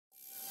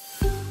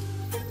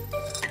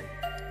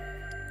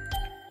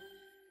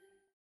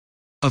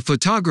A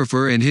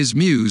photographer and his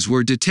muse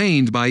were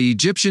detained by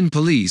Egyptian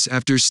police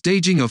after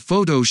staging a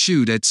photo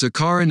shoot at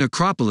Saqqara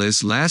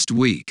necropolis last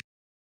week.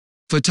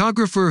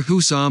 Photographer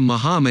Hussam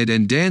Mohammed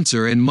and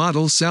dancer and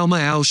model Salma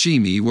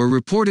al-Shimi were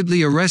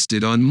reportedly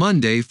arrested on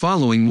Monday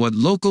following what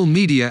local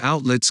media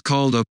outlets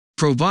called a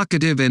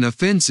provocative and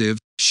offensive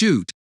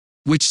shoot,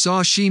 which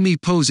saw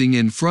Shimi posing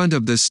in front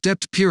of the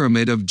stepped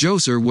pyramid of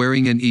Djoser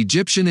wearing an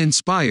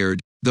Egyptian-inspired,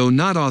 though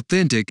not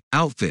authentic,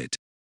 outfit.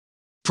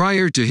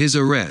 Prior to his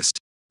arrest,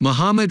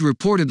 Mohammed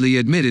reportedly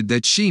admitted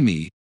that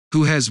Shimi,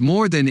 who has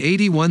more than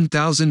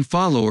 81,000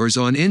 followers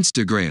on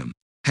Instagram,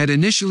 had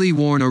initially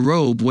worn a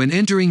robe when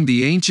entering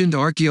the ancient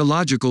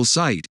archaeological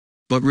site,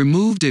 but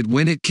removed it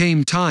when it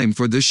came time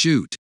for the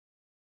shoot.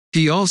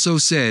 He also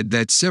said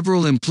that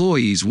several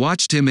employees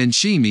watched him and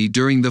Shimi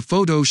during the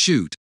photo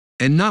shoot,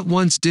 and not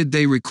once did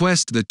they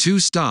request the two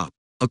stop,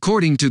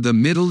 according to the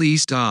Middle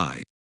East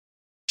Eye.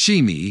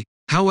 Shimi,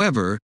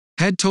 however,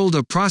 had told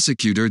a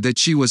prosecutor that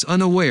she was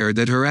unaware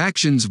that her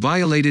actions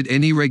violated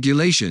any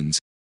regulations,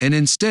 and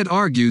instead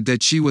argued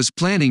that she was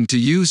planning to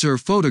use her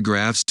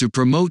photographs to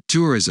promote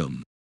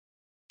tourism.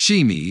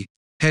 Shimi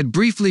had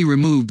briefly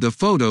removed the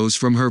photos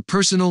from her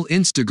personal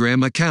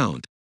Instagram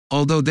account,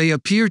 although they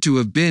appear to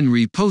have been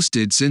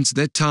reposted since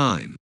that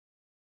time.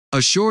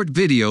 A short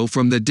video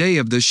from the day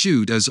of the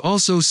shoot is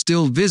also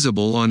still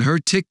visible on her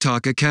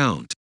TikTok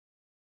account.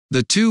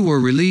 The two were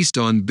released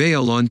on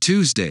bail on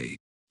Tuesday,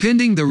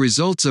 pending the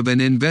results of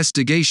an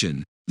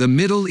investigation, the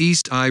Middle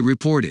East Eye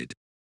reported.